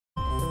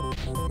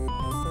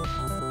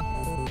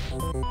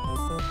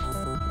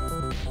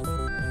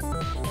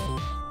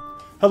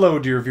Hello,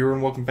 dear viewer,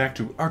 and welcome back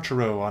to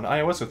Archero on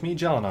iOS with me,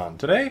 Jelenon.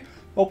 Today,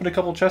 opened a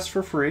couple chests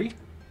for free.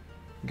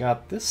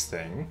 Got this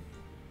thing.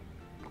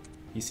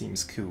 He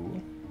seems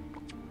cool.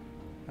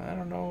 I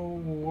don't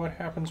know what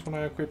happens when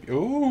I equip you.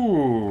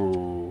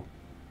 Ooh!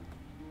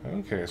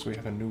 Okay, so we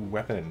have a new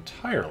weapon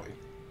entirely.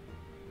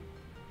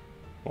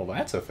 Well,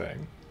 that's a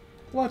thing.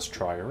 Let's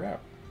try her out.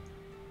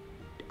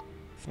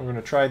 We're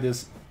gonna try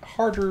this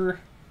harder,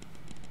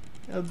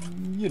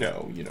 you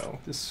know,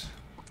 this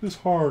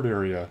hard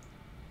area.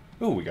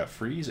 Oh, we got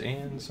freeze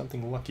and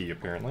something lucky,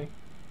 apparently.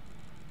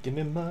 Give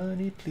me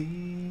money,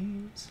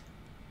 please.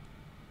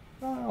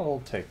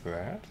 I'll take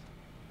that.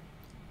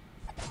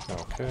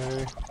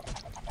 Okay.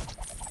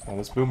 Oh,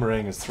 this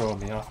boomerang is throwing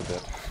me off a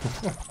bit.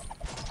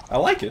 I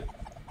like it.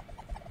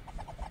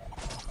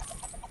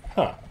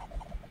 Huh.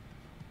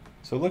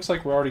 So it looks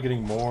like we're already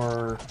getting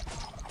more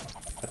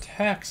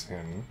attacks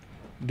in,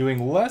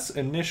 doing less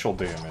initial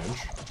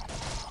damage.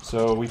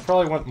 So we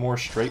probably want more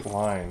straight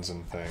lines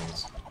and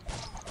things.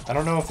 I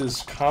don't know if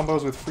this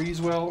combos with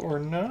freeze well or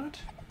not.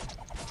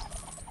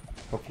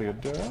 Hopefully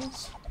it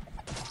does.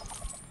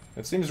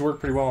 It seems to work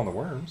pretty well on the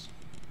worms.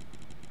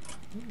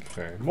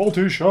 Okay,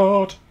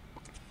 multi-shot!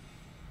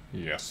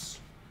 Yes.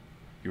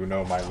 You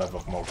know my level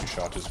of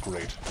multi-shot is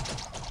great.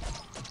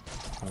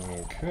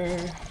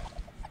 Okay.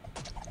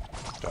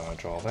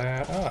 Dodge all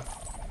that. Ah!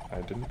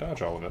 I didn't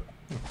dodge all of it.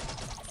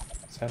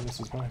 Sadness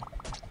is mine.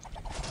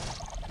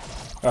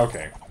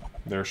 Okay.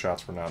 Their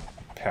shots were not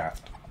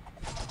pathed.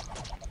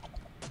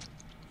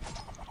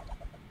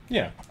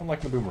 Yeah, I'm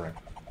liking the boomerang.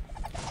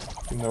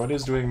 Even though it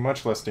is doing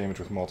much less damage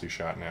with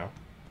multi-shot now.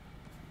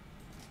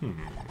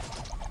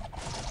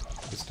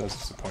 This does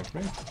disappoint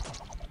me.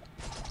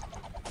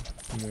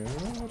 No,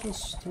 I'll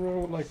just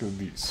throw it like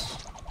this.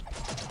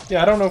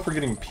 Yeah, I don't know if we're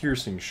getting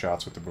piercing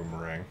shots with the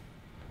boomerang.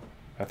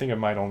 I think it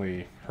might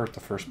only hurt the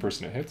first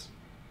person it hits.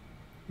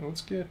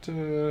 Let's get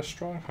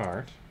Strong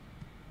Heart.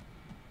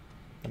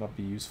 That'll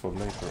be useful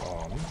later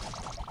on.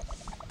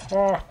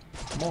 Ah,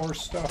 more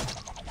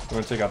stuff. I'm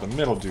going to take out the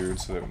middle dude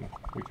so that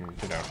we can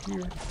get out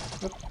here.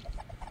 Yep.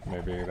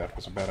 Maybe that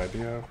was a bad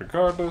idea.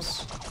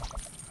 Regardless,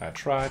 I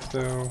tried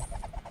though.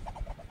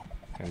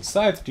 And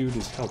Scythe dude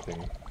is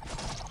helping.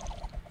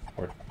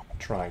 Or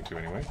trying to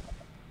anyway.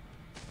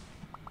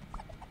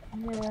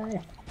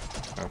 No.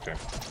 Okay.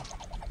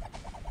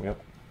 Yep.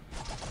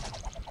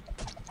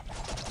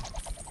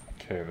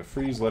 Okay, the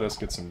freeze let us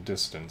get some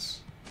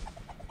distance.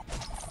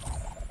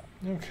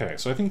 Okay,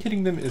 so I think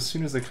hitting them as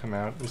soon as they come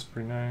out is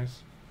pretty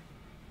nice.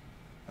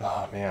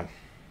 Oh, man.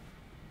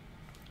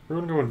 We're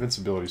going to go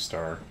Invincibility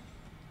Star.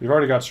 We've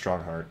already got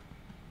Strong Heart.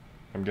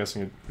 I'm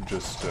guessing it would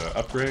just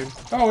upgrade.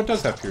 Oh, it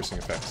does have piercing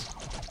effects.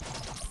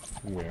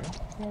 Well,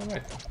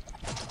 alright.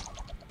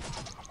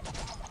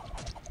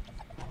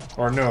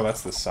 Or no,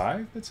 that's the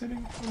Scythe that's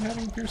hitting and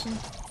having piercing?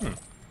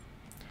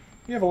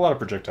 We have a lot of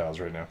projectiles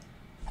right now.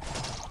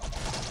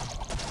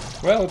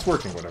 Well, it's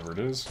working, whatever it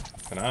is,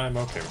 and I'm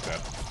okay with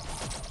that.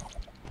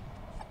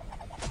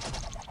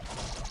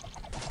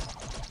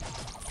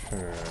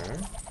 Okay.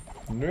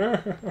 No,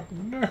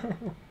 no.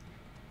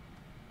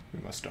 We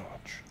must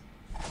dodge.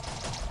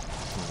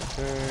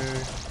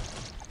 Okay.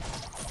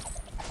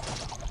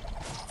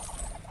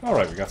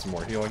 Alright, we got some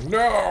more healing.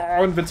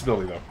 No!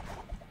 Invincibility, though.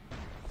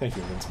 Thank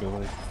you,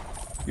 Invincibility.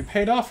 You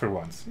paid off for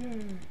once.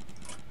 Yay.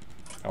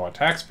 Oh,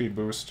 attack speed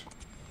boost.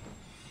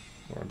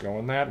 We're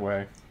going that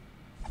way.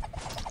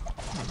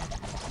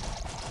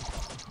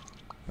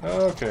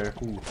 Okay.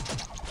 Ooh.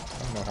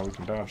 I don't know how we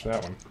can dodge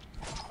that one.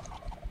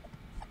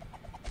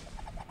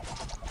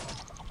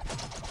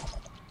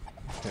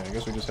 Okay, I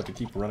guess we just have to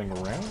keep running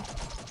around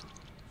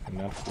and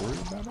not worry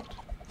about it.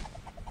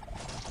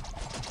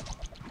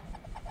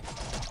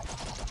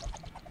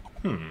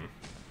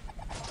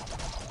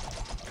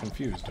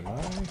 Confused, am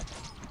I?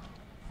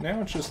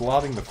 Now it's just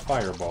lobbing the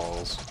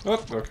fireballs.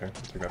 Oh, okay,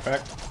 take that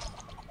back.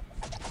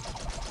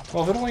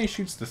 Well, if it only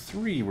shoots the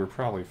 3, we're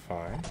probably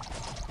fine.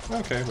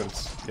 Okay, but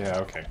it's... yeah,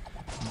 okay.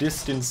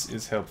 Distance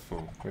is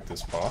helpful with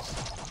this boss,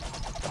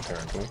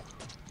 apparently.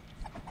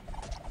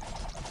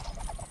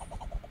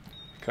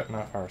 Cutting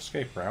off our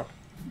escape route.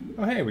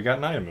 Oh hey, we got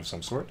an item of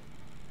some sort.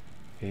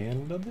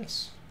 And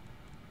this.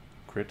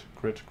 Crit,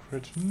 crit,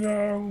 crit,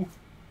 no!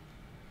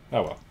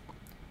 Oh well.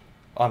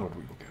 Onward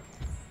we will go.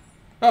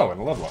 Oh,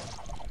 and a level up.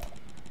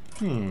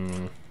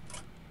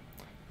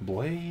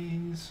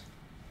 Blaze.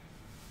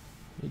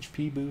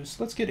 HP boost.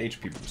 Let's get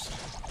HP boost.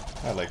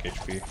 I like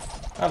HP.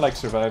 I like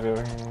surviving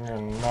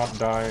and not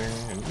dying.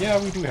 And yeah,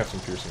 we do have some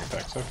piercing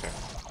effects. Okay.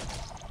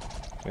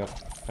 Yep,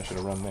 I should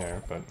have run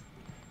there, but...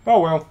 oh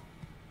well.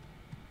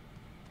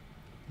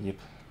 Yep.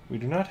 We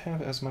do not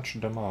have as much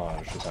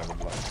damage as I would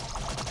like.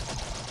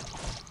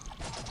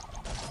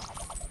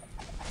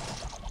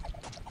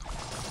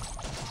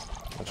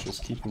 Let's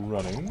just keep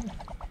running.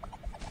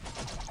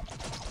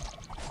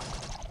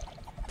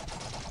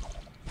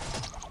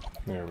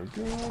 There we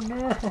go.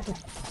 No!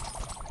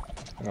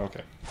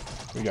 Okay.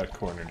 We got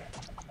cornered.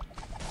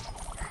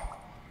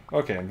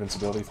 Okay,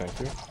 invincibility, thank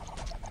you.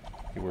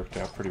 He worked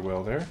out pretty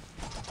well there.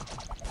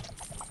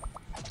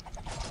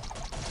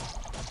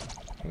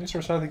 At least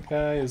our Scythe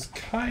guy is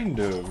kind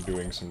of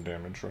doing some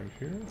damage right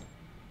here.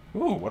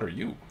 Ooh, what are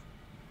you?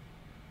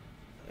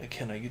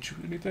 Can I get you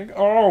anything?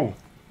 Oh!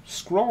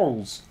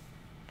 Scrolls!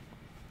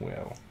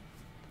 Well,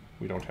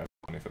 we don't have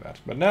money for that.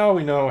 But now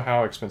we know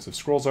how expensive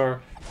scrolls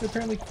are. They're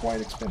apparently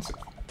quite expensive,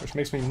 which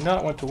makes me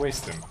not want to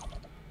waste them.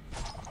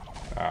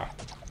 Ah.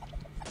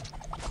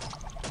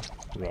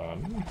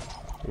 Run.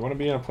 We want to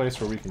be in a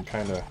place where we can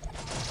kind of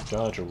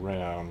dodge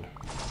around.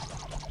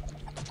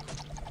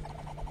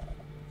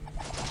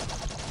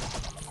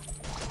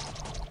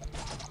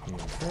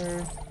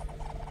 Okay.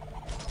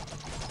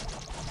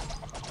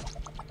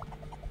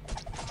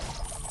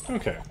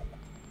 Okay.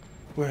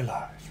 We're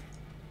alive.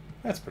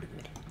 That's pretty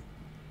good.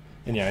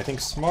 And yeah, I think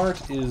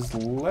Smart is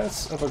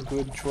less of a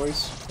good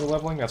choice for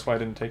leveling. That's why I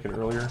didn't take it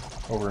earlier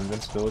over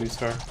Invincibility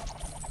Star.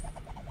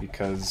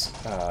 Because,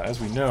 as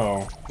we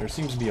know, there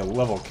seems to be a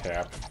level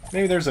cap.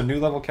 Maybe there's a new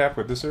level cap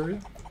with this area?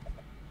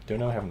 Don't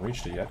know, I haven't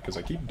reached it yet, because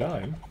I keep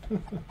dying.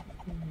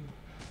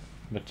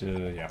 But,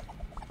 yeah.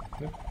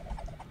 Yep.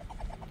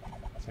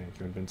 Thank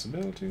you,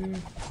 Invincibility.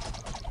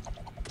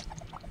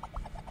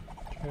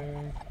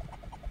 Okay.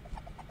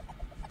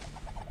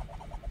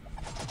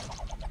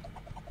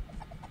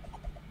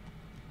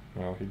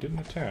 Well, he didn't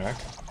attack.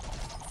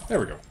 There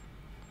we go.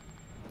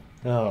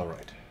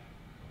 Alright.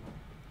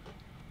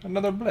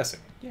 Another blessing.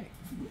 Yay.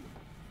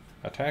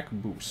 Attack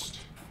boost.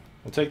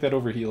 We'll take that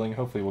over healing.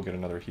 Hopefully we'll get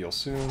another heal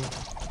soon.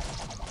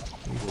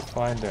 We will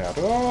find out.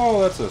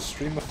 Oh, that's a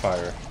stream of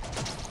fire.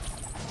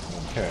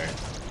 Okay.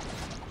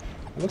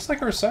 It looks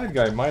like our side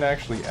guy might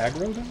actually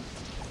aggro them.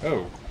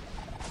 Oh.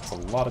 That's a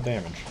lot of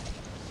damage.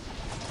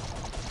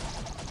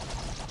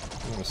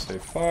 I'm going to stay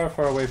far,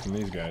 far away from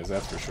these guys,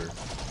 that's for sure.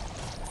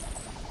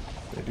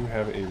 They do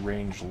have a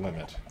range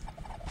limit.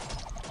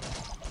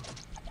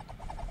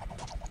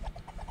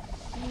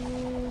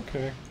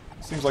 Okay.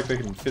 Seems like they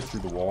can fit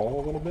through the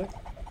wall a little bit.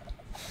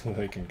 So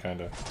they can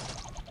kind of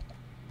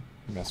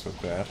mess with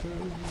that.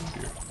 Oh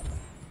dear.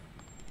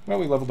 Well,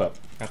 we leveled up.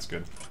 That's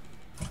good.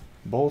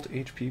 Bolt,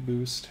 HP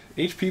boost.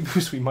 HP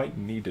boost we might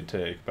need to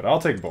take, but I'll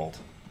take Bolt.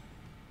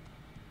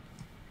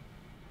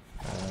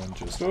 And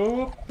just...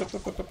 Oh,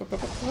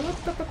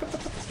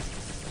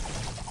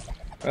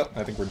 well,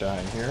 I think we're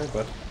dying here,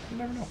 but you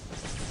never know.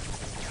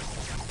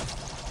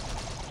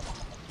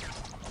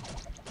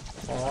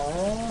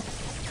 Aww.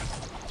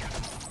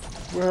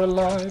 We're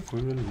alive, we're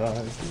alive,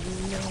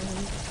 we're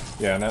alive.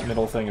 Yeah, and that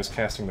middle thing is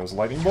casting those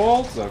lightning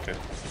bolts? Okay.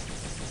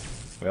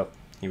 Well,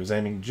 he was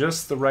aiming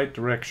just the right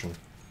direction.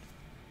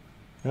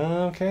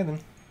 Okay, then.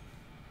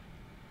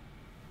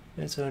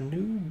 It's our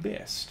new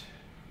best.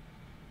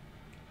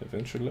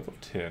 Adventure level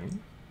 10.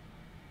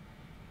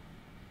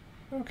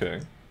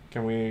 Okay.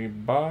 Can we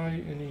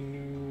buy any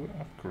new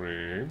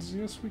upgrades?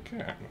 Yes, we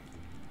can.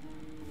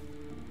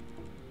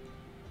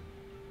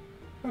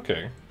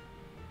 Okay.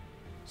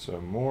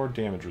 So, more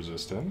damage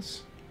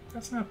resistance.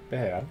 That's not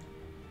bad.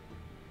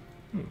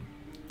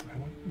 I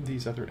want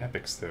these other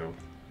epics, though.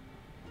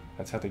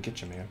 That's how they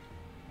get you, man.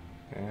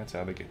 That's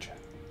how they get you.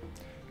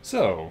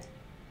 So,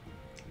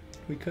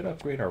 we could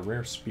upgrade our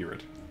rare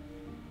spirit.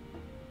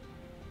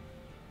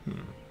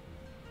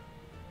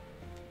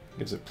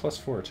 Gives it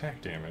 +4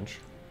 attack damage.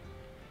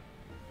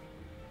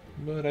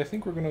 But I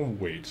think we're gonna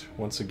wait,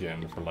 once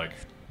again, for, like,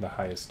 the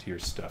highest tier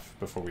stuff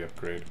before we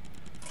upgrade.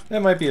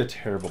 That might be a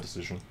terrible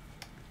decision.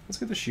 Let's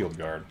get the shield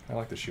guard. I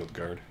like the shield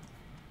guard.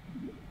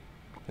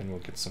 Then we'll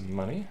get some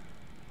money.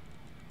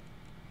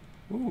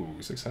 Ooh,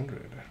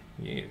 600.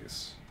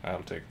 Yes,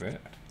 I'll take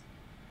that.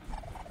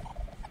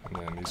 And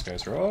then these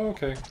guys are... Oh,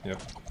 okay,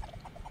 yep.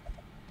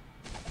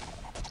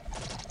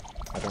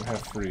 I don't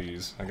have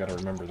freeze. I gotta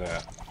remember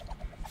that.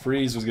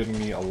 Freeze was giving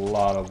me a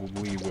lot of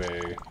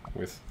leeway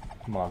with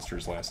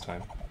monsters last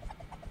time.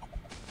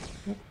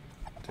 Yep.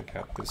 Take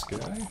out this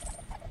guy.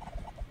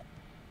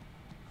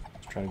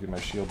 Just trying to get my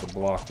shield to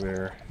block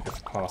there,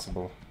 if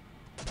possible.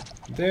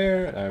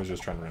 There! I was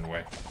just trying to run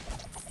away.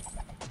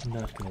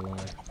 Not gonna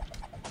lie.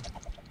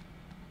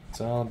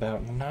 It's all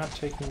about not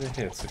taking the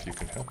hits if you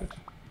can help it.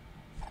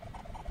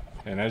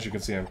 And as you can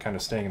see, I'm kind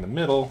of staying in the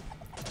middle,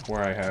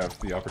 where I have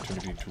the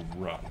opportunity to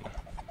run.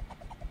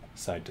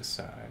 Side to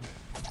side.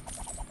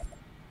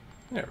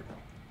 There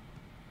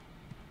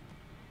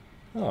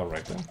we go.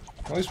 Alright then.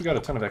 At least we got a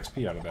ton of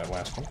XP out of that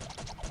last one.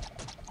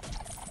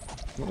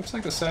 It looks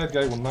like the side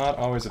guy will not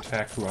always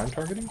attack who I'm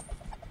targeting.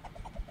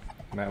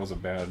 And that was a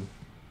bad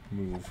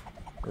move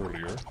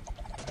earlier.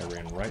 I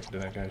ran right into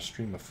that guy's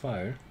stream of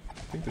fire. I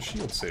think the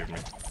shield saved me.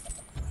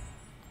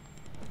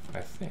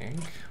 I think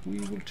we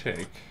will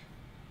take...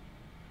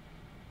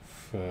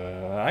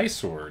 ice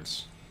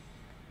swords.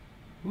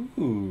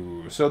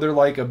 Ooh, so they're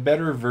like a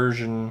better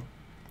version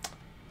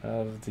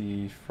of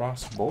the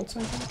frost bolts,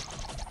 I think?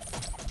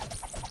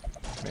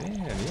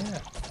 Man, yeah.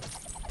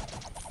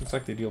 Looks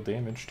like they deal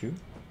damage, too.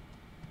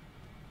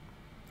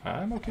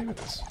 I'm okay with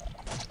this.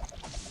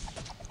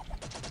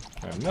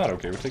 I'm not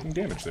okay with taking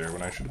damage there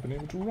when I should have been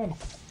able to run.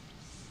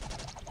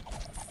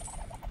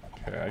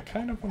 Okay, I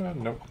kind of wanna...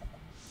 Nope.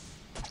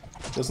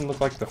 Doesn't look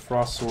like the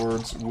frost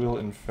swords will,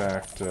 in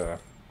fact,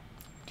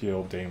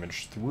 deal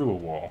damage through a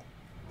wall.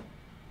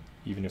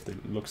 Even if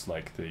it looks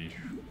like they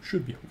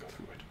should be able to go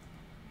through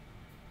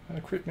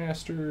it. Crit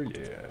Master,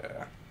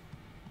 yeah.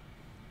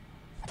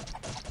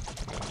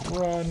 And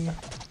run.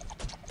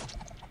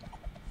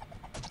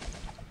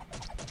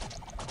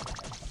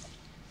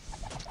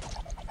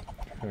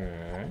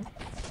 Okay.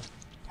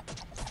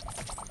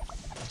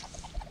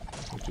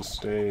 We'll just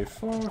stay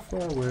far,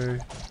 far away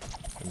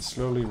and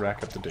slowly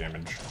rack up the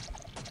damage.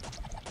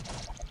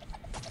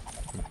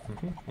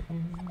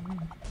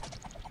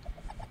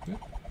 Yeah,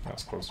 that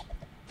was close.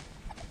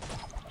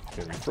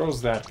 Okay, we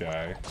froze that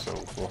guy, so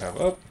we'll have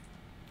up.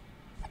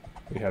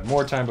 We had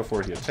more time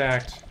before he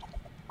attacked,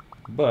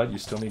 but you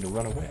still need to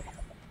run away.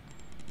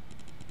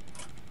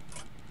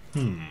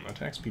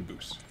 Attack speed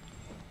boost.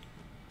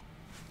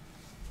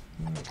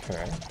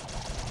 Okay.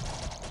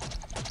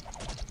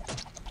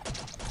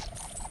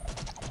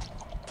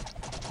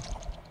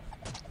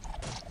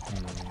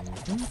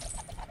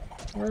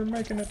 We're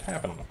making it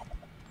happen.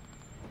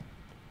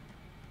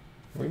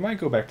 We might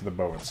go back to the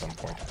bow at some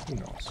point. Who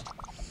knows?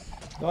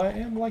 Though I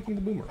am liking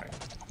the boomerang.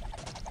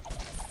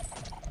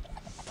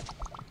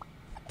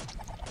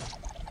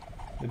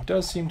 It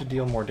does seem to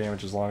deal more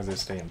damage as long as they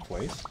stay in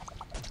place.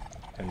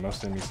 And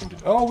most enemies seem to...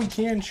 Oh, we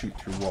can shoot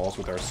through walls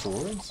with our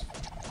swords.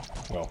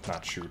 Well,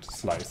 not shoot,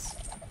 slice.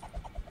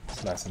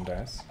 Slice and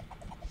dice.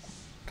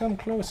 Come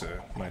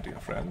closer, my dear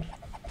friend.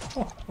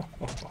 Oh,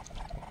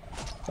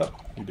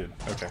 you did.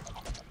 Okay.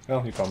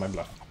 Well, you called my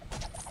bluff.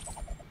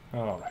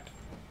 Alright.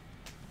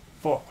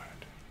 Forward.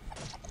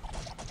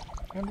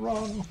 And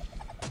run.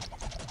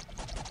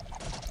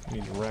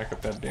 Need to rack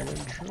up that damage.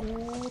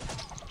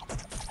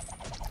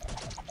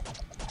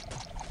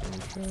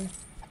 Okay.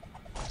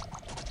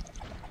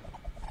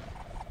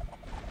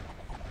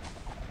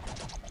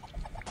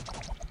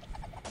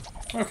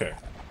 Okay.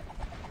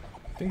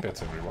 I think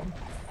that's everyone.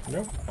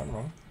 Nope, I'm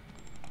wrong.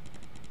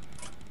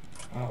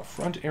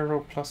 Front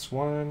arrow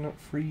 +1,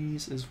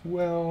 freeze as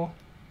well.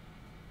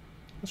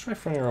 Let's try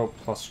front arrow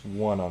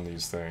 +1 on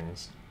these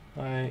things.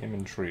 I am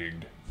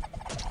intrigued.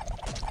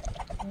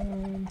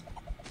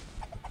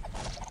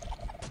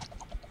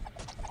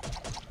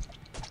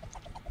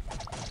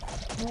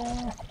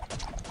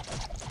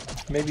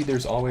 Maybe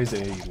there's always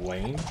a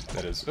lane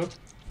that is... Oh,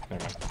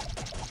 never mind.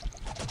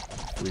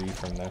 Free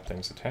from that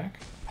thing's attack.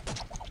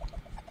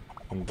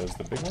 And does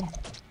the big one.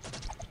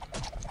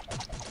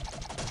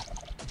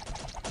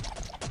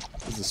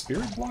 Does the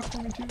spirit block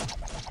for me too?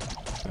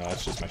 No,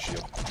 that's just my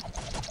shield.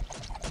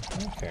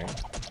 Okay.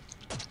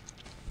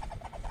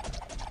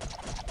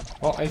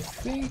 Well, I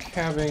think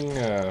having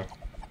the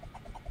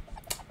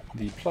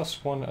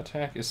 +1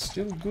 attack is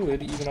still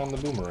good even on the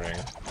boomerang.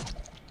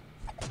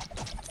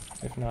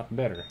 If not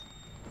better.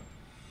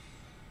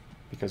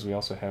 Because we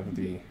also have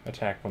the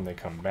attack when they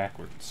come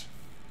backwards.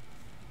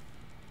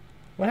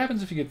 What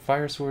happens if you get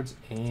fire swords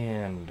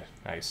and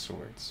ice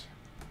swords?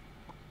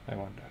 I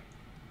wonder.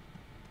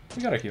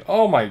 We gotta heal.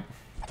 Oh my...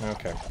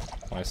 Okay.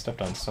 Well, I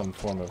stepped on some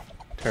form of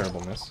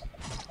terribleness.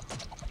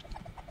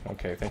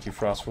 Okay, thank you,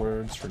 Frost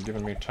Words, for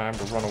giving me time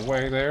to run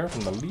away there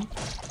from the leap.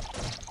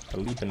 The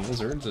leaping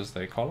lizards, as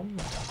they call them,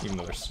 even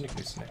though they're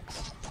snickety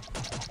snakes.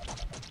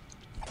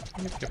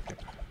 Yep, yep,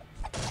 yep.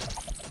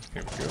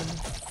 Here we go.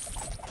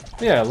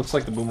 Yeah, it looks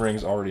like the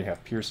boomerangs already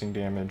have piercing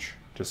damage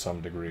to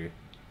some degree,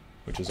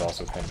 which is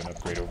also kind of an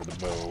upgrade over the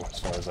bow, as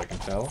far as I can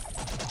tell,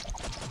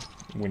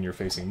 when you're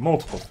facing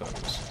multiple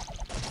foes.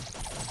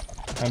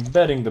 I'm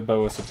betting the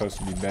bow is supposed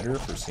to be better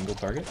for single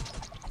target,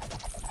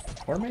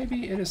 or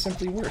maybe it is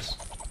simply worse.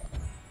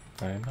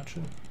 I am not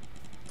sure.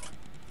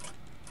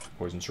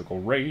 Poison Circle,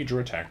 Rage,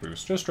 or Attack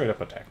Boost. Just straight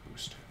up Attack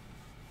Boost.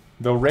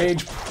 Though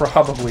Rage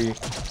probably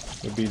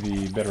would be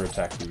the better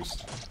attack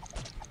boost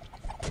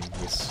in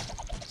this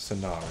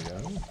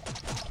scenario.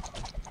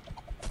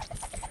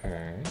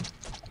 Okay.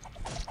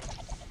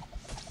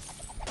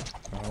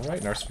 Alright,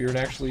 and our spirit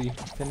actually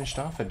finished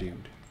off a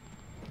dude.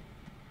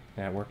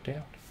 That worked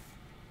out.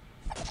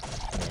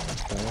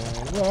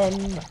 Okay,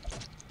 run!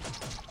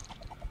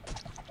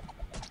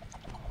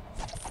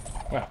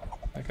 Wow,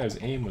 that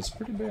guy's aim was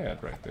pretty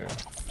bad right there.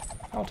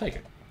 I'll take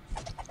it.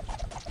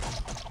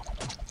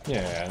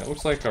 Yeah, and it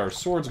looks like our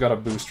swords got a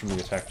boost from the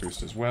attack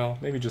boost as well.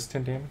 Maybe just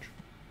 10 damage?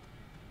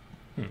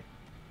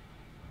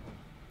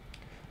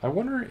 I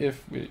wonder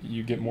if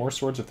you get more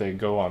swords if they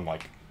go on,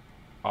 like,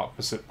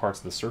 opposite parts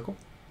of the circle?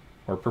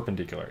 Or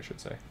perpendicular, I should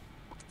say.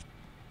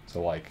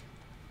 So, like,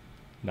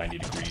 90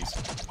 degrees.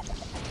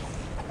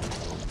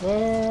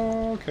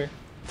 Oh, okay.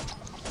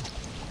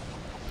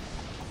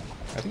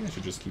 I think I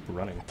should just keep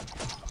running.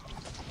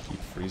 Keep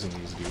freezing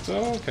these dudes.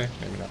 Oh, okay,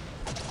 maybe not.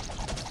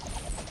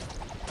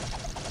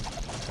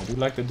 I do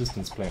like the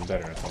distance plane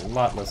better. It's a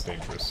lot less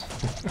dangerous.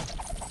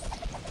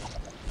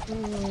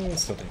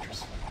 It's still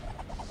dangerous.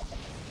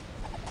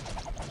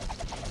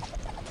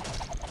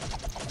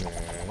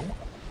 Okay.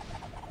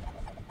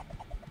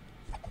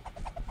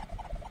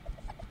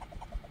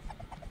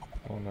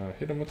 I wanna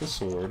hit him with the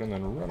sword and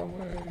then run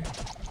away.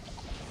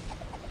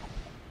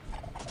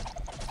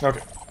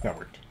 Okay, that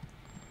worked.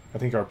 I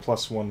think our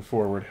 +1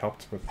 forward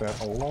helped with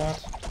that a lot.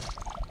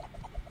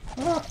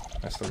 Ah,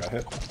 I still got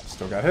hit.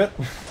 Still got hit.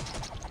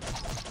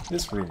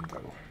 This room,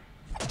 though.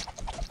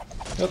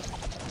 Yep.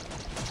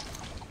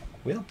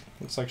 Well,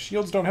 looks like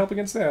shields don't help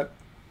against that.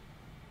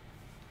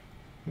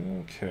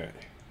 Okay.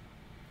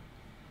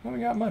 Well, we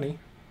got money.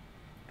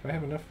 Do I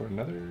have enough for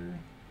another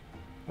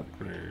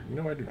upgrade?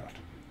 No, I do not.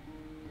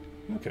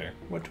 Okay,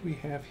 what do we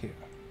have here?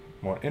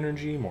 More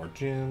energy, more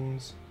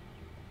gems.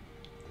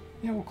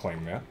 Yeah, we'll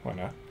claim that. Why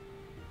not?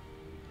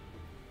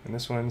 And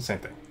this one, same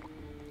thing.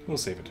 We'll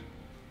save it.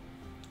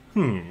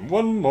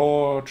 One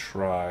more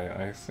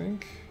try, I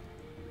think.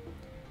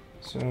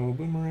 So,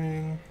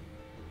 Boomerang.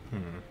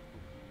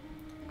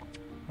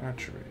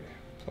 Archery.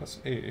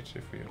 +8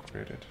 if we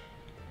upgrade it.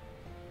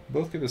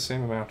 Both get the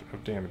same amount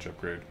of damage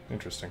upgrade.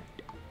 Interesting.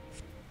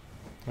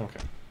 Okay.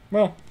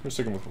 Well, we're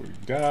sticking with what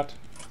we've got.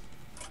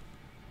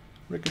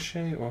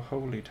 Ricochet or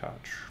Holy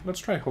Touch? Let's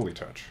try Holy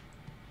Touch.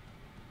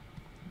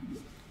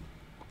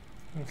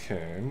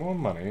 Okay, more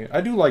money.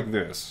 I do like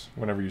this.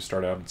 Whenever you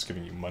start out, it's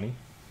giving you money.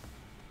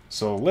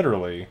 So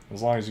literally,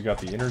 as long as you got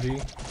the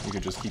energy, you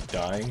could just keep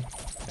dying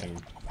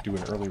and do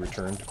an early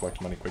return to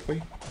collect money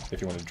quickly, if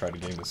you wanted to try to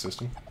game the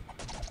system.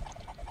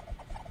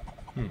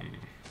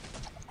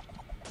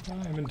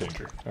 I'm in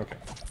danger. Okay.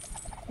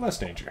 Less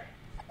danger.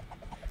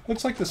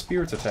 Looks like the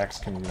spirit's attacks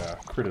can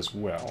crit as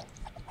well.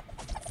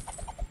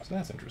 So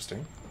that's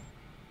interesting.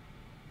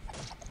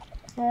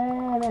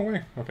 Oh, wrong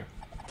way. Okay.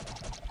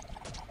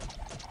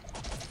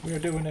 We're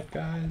doing it,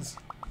 guys.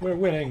 We're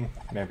winning.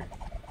 Maybe.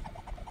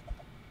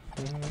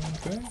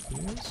 Okay,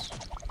 yes.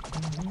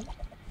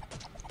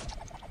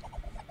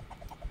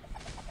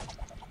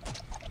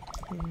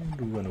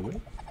 And run away.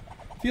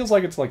 Feels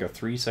like it's like a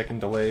 3-second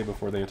delay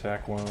before they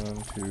attack. 1,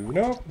 2.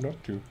 Nope,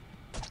 2.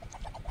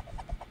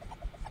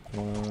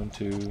 1,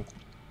 2.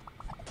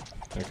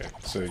 Okay,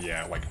 so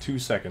yeah, like 2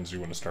 seconds you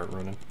want to start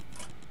running.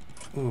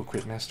 Ooh,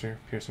 Crit Master,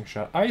 Piercing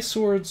Shot. Ice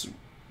Swords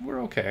were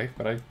okay,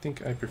 but I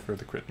think I prefer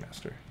the Crit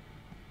Master.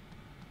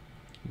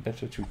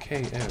 Better to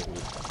KO.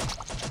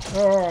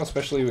 Oh,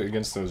 especially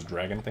against those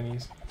dragon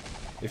thingies.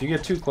 If you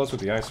get too close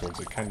with the Ice Swords,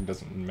 it kind of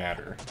doesn't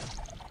matter.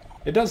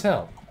 It does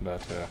help,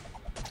 but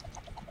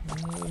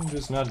I'm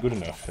just not good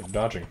enough at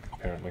dodging,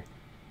 apparently.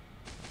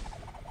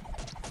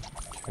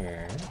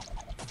 Okay.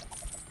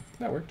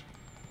 That worked.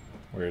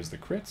 Whereas the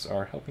crits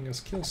are helping us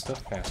kill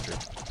stuff faster.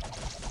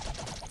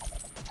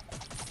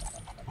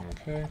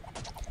 Okay.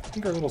 I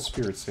think our little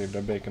spirit saved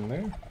our bacon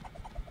there.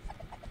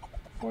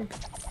 Boink.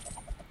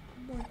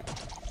 Boink.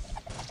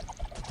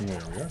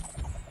 There we are.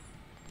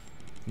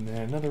 And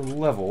then another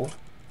level.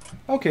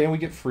 Okay, and we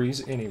get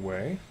freeze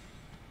anyway.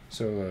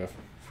 So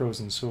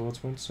frozen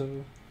swords weren't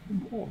so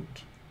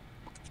important.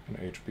 An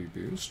HP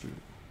boost would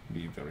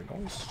be very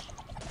nice.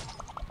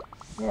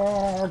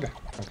 Arg!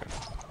 Okay.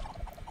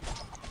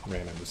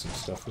 Ran into some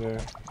stuff there.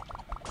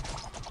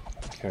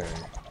 Okay.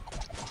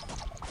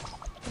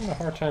 I'm having a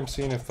hard time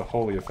seeing if the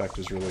holy effect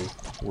is really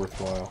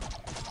worthwhile.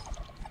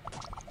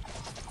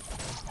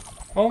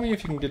 Only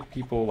if you can get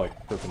people,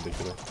 like,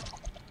 perpendicular.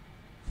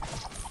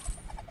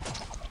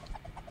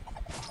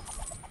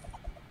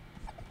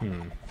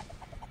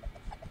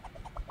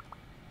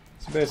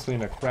 So basically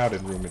in a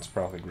crowded room it's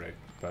probably great,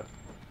 but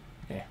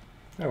yeah.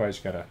 Otherwise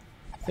you gotta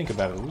think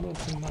about it a little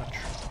too much.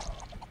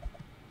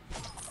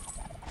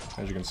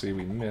 As you can see,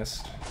 we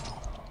missed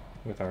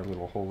with our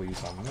little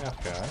holies on that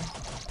guy.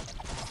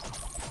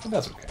 But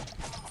that's okay.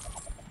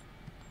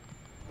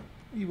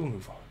 We will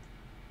move on.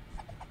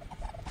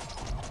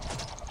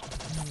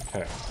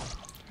 Okay.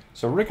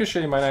 So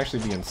Ricochet might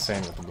actually be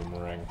insane with the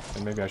Boomerang,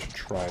 and maybe I should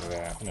try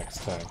that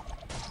next time.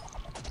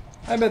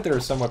 I bet there are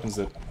some weapons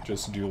that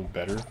just deal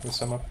better with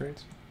some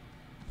upgrades.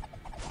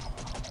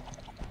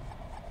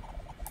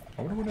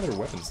 I wonder what other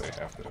weapons they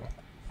have, though.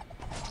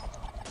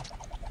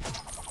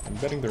 I'm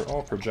betting they're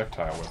all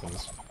projectile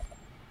weapons.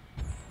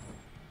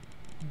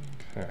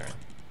 Okay.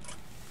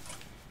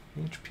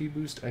 HP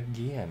boost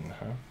again,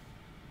 huh?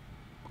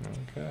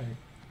 Okay.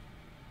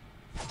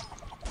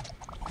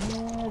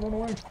 No, run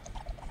away.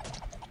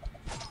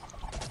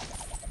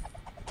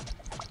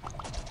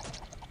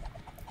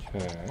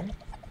 Okay.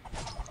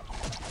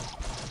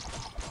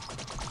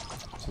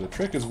 So the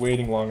trick is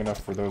waiting long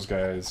enough for those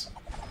guys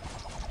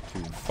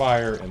to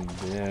fire and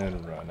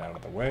then run out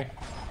of the way.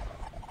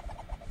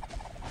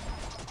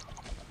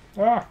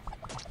 Ah!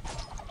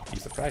 He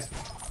surprised me.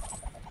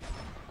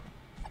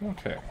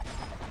 Okay.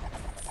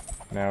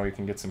 Now we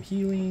can get some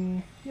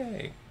healing.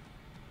 Yay.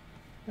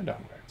 And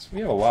onwards. We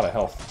have a lot of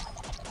health,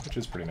 which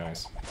is pretty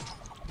nice.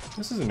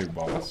 This is a new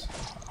boss.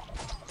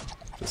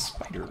 It's a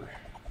spider.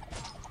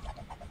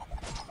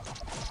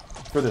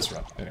 For this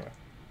run, anyway.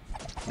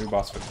 New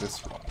boss for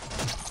this run.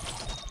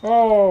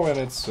 Oh, and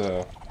it's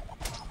a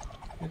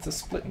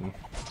splitting.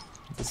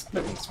 It's a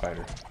splitting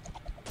spider.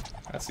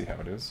 I see how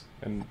it is.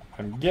 And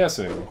I'm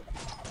guessing,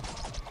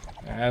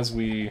 as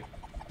we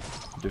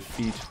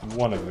defeat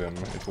one of them,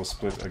 it will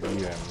split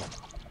again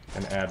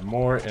and add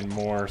more and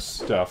more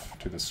stuff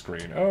to the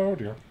screen. Oh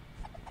dear.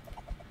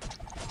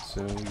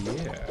 So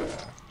yeah,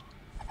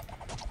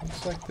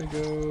 looks like they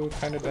go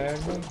kind of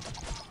diagonal.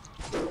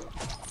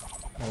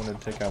 I wanted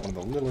to take out one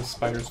of the littlest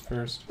spiders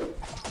first.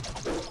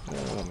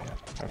 Oh man,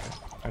 okay.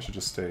 I should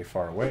just stay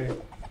far away.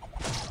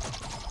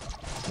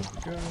 There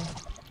we go.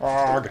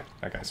 Arg!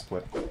 That guy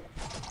split.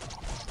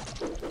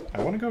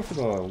 I want to go for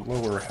the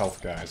lower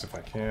health guys if I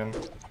can.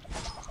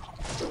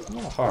 It's a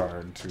little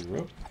hard to...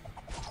 Oh.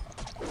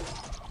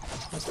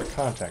 That's the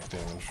contact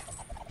damage.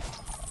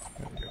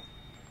 There we go.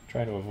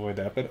 Try to avoid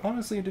that, but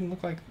honestly it didn't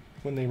look like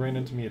when they ran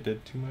into me it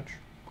did too much.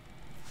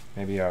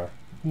 Maybe our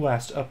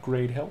last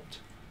upgrade helped.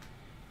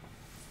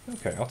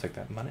 Okay, I'll take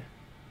that money.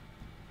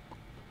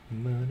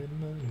 Money,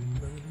 money,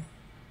 money.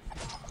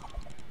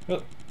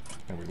 Oh,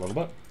 and we leveled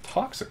up.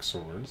 Toxic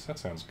swords, that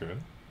sounds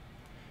good.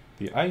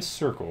 The ice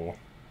circle,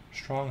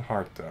 strong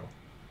heart though.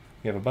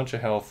 We have a bunch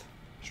of health.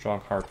 Strong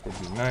heart would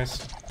be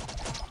nice.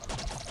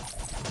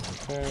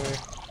 Okay.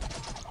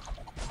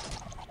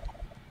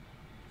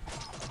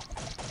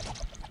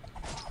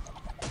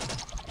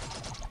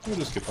 We'll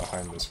just get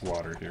behind this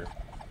water here.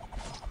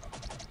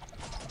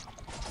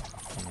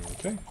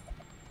 Okay.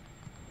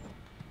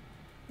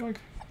 Yoink.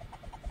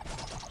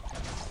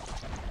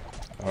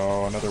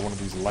 Oh, another one of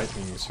these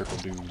lightning circle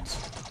dudes.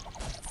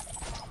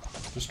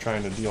 Just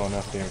trying to deal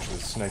enough damage to the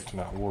snake to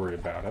not worry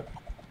about it.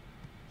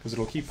 Because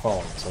it'll keep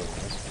following us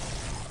otherwise.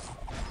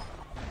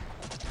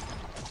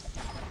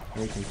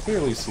 And we can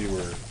clearly see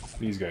where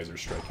these guys are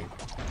striking.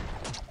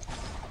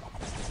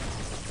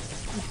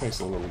 Which makes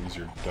it a little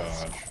easier to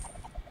dodge.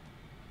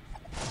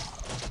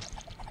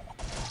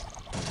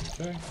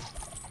 Okay.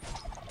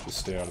 Just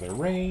stay out of their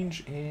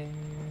range, and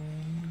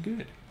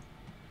good.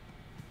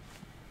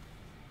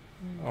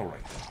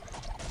 Alright.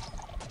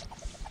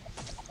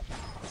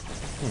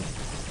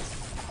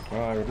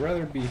 Well, I would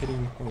rather be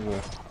hitting one of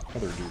the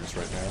other dudes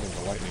right now than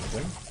the lightning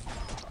thing.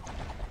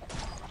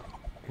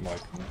 I'm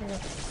like, okay.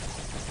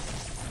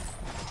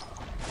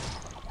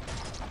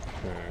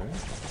 Okay.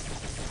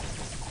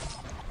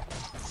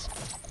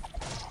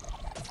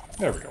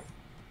 There we go.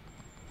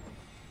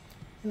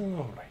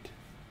 Alright.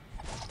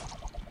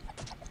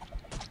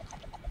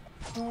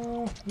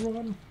 Oh,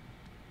 run.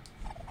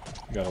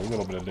 Got a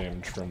little bit of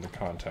damage from the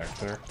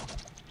contact there.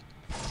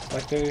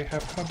 Like they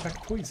have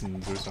contact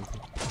poisons or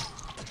something.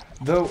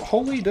 Though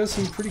Holy does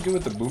seem pretty good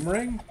with the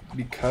Boomerang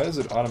because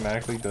it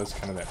automatically does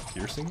kind of that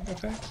piercing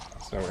effect.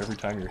 So every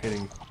time you're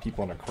hitting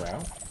people in a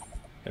crowd,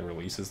 it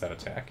releases that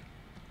attack.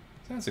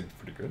 So that seems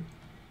pretty good.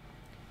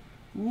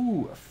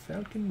 Ooh, a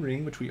Falcon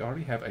Ring, which we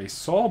already have. A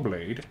Saw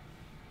Blade.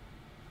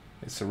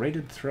 A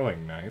Serrated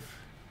Throwing Knife.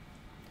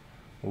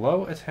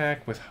 Low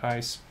attack with high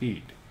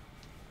speed.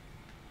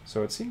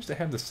 So it seems to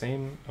have the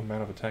same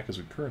amount of attack as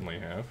we currently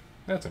have.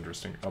 That's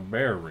interesting. A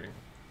Bear Ring.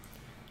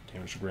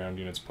 Damage to ground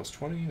units plus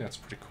 20. That's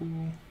pretty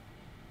cool.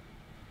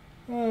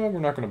 We're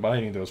not going to buy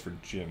any of those for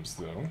gyms,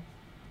 though.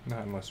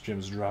 Not unless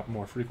gyms drop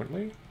more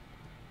frequently.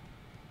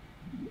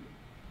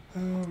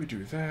 We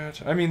do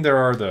that. I mean, there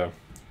are the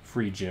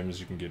free gyms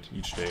you can get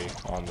each day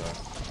on the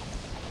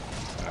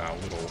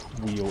little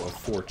Wheel of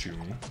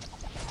Fortune.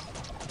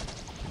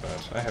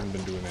 But I haven't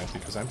been doing that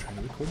because I'm trying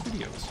to record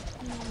videos.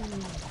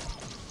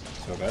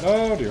 So bad.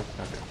 Oh dear.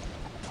 Okay.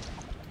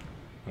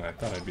 Well, I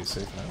thought I'd be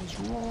safe and I was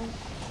wrong.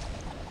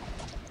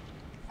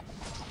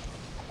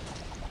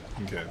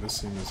 Okay, this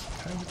seems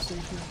kind of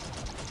safe here.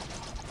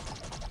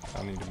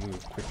 I'll need to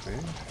move quickly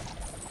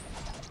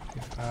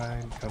if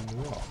I become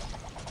wrong.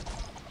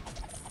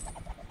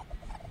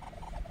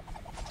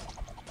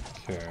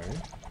 Okay.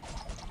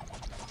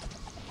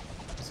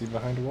 Is he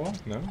behind a wall?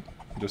 No?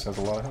 He just has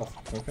a lot of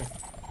health. Okay.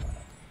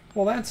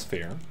 Well, that's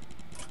fair.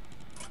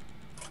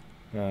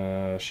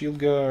 Shield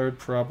guard,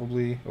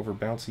 probably, over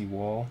bouncy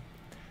wall.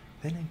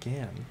 Then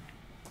again...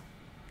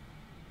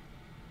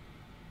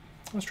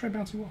 Let's try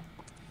bouncy wall.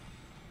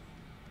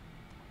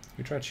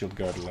 We tried shield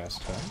guard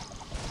last time.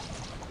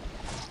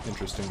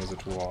 Interesting as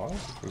it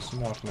was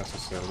not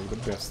necessarily the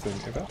best thing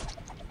ever.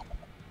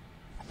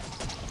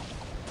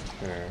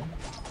 Okay.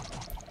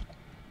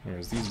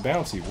 Whereas these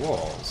bouncy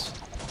walls,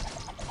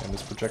 and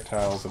this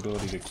projectile's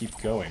ability to keep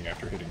going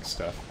after hitting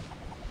stuff,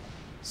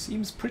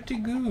 seems pretty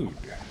good.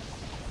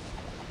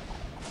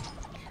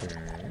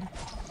 Okay.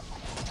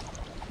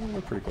 Well,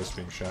 we're pretty close to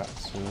being shot,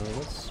 so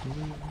let's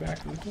move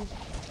back a little.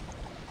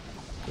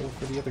 Go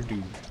for the other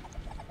dude.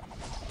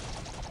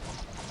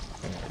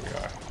 There we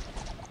are.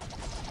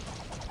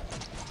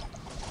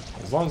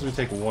 As long as we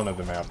take one of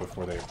them out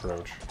before they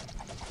approach,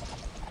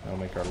 that'll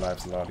make our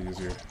lives a lot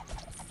easier.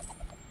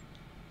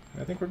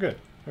 I think we're good.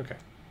 Okay.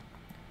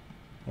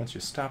 Once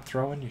you stop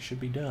throwing, you should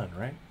be done,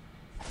 right?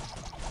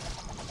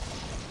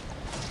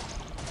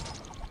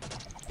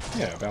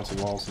 Yeah, bouncy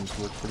wall seems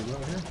to work pretty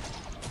well here.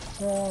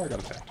 Oh, I got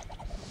attacked.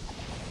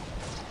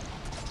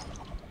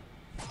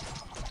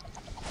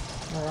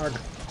 Arg.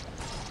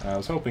 I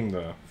was hoping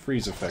the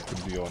freeze effect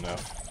would deal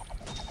enough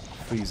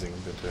freezing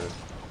that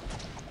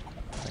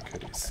I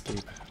could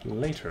escape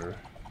later.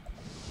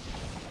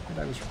 And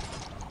I was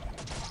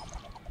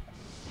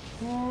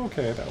wrong.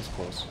 Okay, that was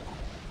close.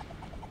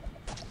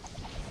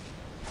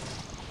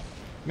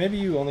 Maybe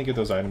you only get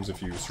those items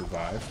if you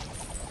survive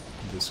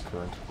this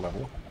current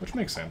level, which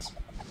makes sense.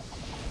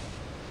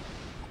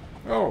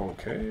 Oh,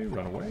 okay,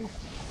 run away.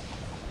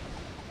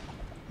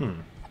 The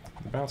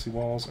bouncy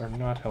walls are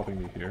not helping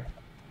me here.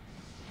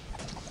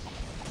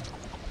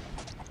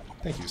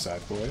 Thank you,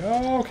 Scythe boy.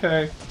 Oh,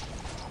 okay.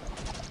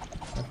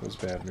 That was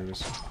bad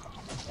news.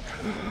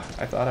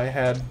 I thought I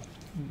had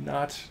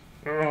not...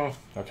 Oh,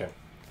 okay.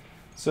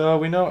 So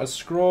we know a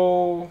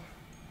scroll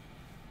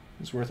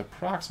is worth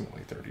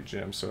approximately 30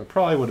 gems, so it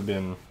probably would have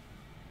been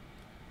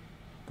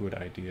a good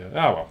idea.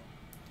 Oh well,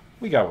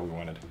 we got what we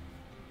wanted.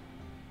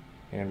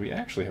 And we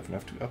actually have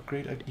enough to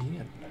upgrade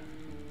again.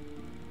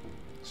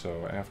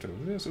 So after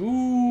this,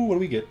 ooh, what do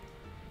we get?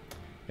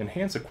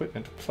 Enhance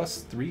equipment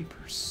plus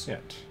 3%.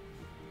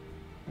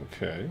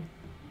 Okay.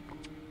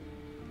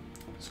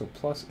 So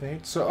plus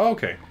 8. So,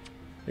 okay.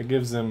 It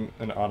gives them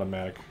an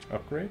automatic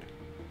upgrade.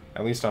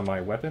 At least on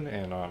my weapon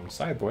and on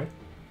Scythe Boy.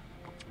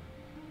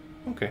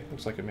 Okay,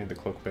 looks like it made the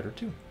cloak better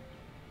too.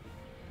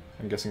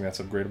 I'm guessing that's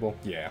upgradable?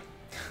 Yeah.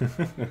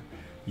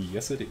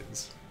 Yes, it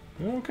is.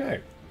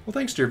 Okay. Well,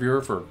 thanks, dear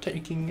viewer, for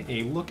taking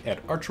a look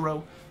at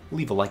Archero.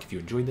 Leave a like if you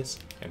enjoyed this,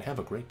 and have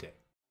a great day.